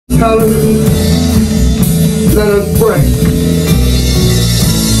Hallelujah. Let us pray.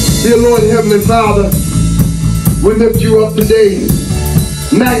 Dear Lord, Heavenly Father, we lift you up today,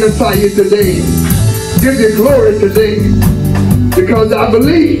 magnify you today, give you glory today, because I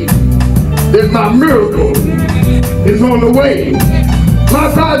believe that my miracle is on the way.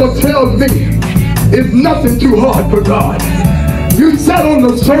 My Bible tells me it's nothing too hard for God. You sat on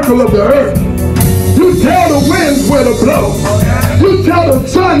the circle of the earth. You tell the winds where to blow. You tell the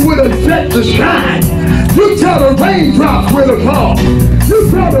sun where to set to shine. You tell the raindrops where to fall. You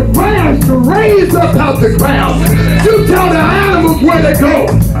tell the grass to raise up out the ground. You tell the animals where to go.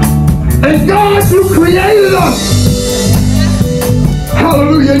 And God, you created us,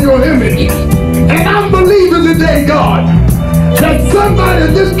 hallelujah, in your image. And I'm believing today, God, that somebody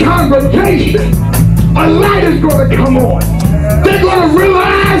in this congregation, a light is going to come on. They're going to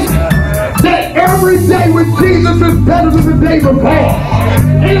realize that every day with Jesus is better than the day before.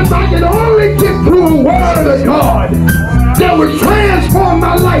 And if I can only get through a word of God that would transform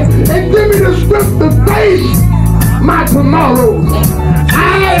my life and give me the strength to face my tomorrows,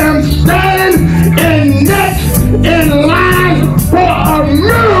 I am standing next in line for a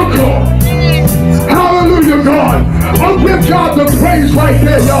miracle. Hallelujah, God. Oh, give God the praise right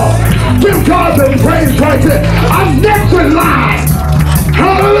there, y'all. Give God the praise right there. I'm next in line.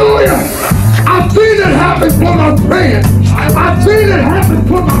 Hallelujah. I've seen it happen for my friends. I've seen it happen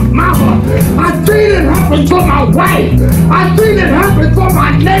for my mama. I've seen it happen for my wife. I've seen it happen for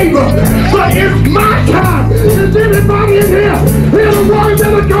my neighbor. But it's my time. Is anybody in here? Hear the words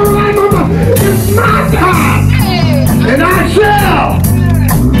that are going right over. It's my time. And I shall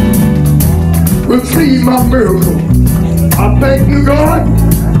receive my miracle. I thank you, God,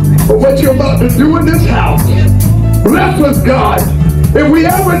 for what you're about to do in this house. Bless us, God. If we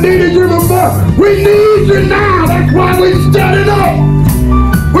ever needed you before, we need you now. That's why we started up.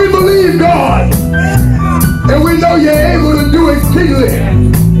 We believe, God. And we know you're able to do exceedingly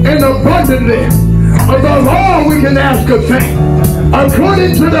and abundantly above all we can ask or think.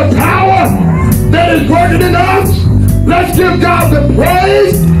 According to the power that is working in us, let's give God the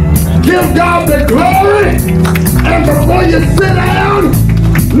praise, give God the glory, and before you sit down,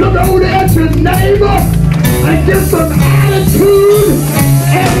 look over there at your neighbor and get some attitude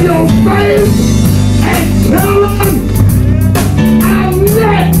in your face and tell them, I'm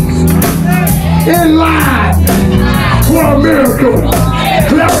next in line for a miracle.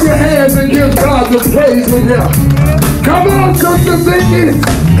 Clap your hands and give God the praise in here. Come on, Sister Vicky.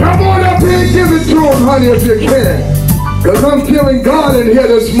 Come on up here and give it to him, honey, if you can. Because I'm feeling God in here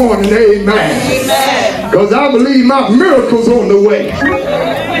this morning. Amen. Because I believe my miracle's on the way.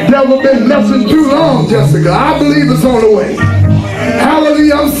 Devil been messing too long, Jessica. I believe it's on the way.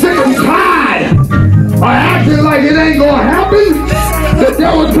 Hallelujah. I'm sick and tired of acting like it ain't going to happen. The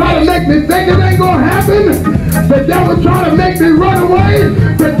devil try to make me think it ain't going to happen. The devil try to make me run away.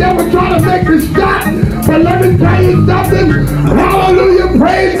 The devil try to make me stop. But let me tell you something. Hallelujah.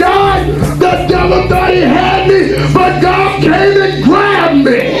 Praise God. The devil thought he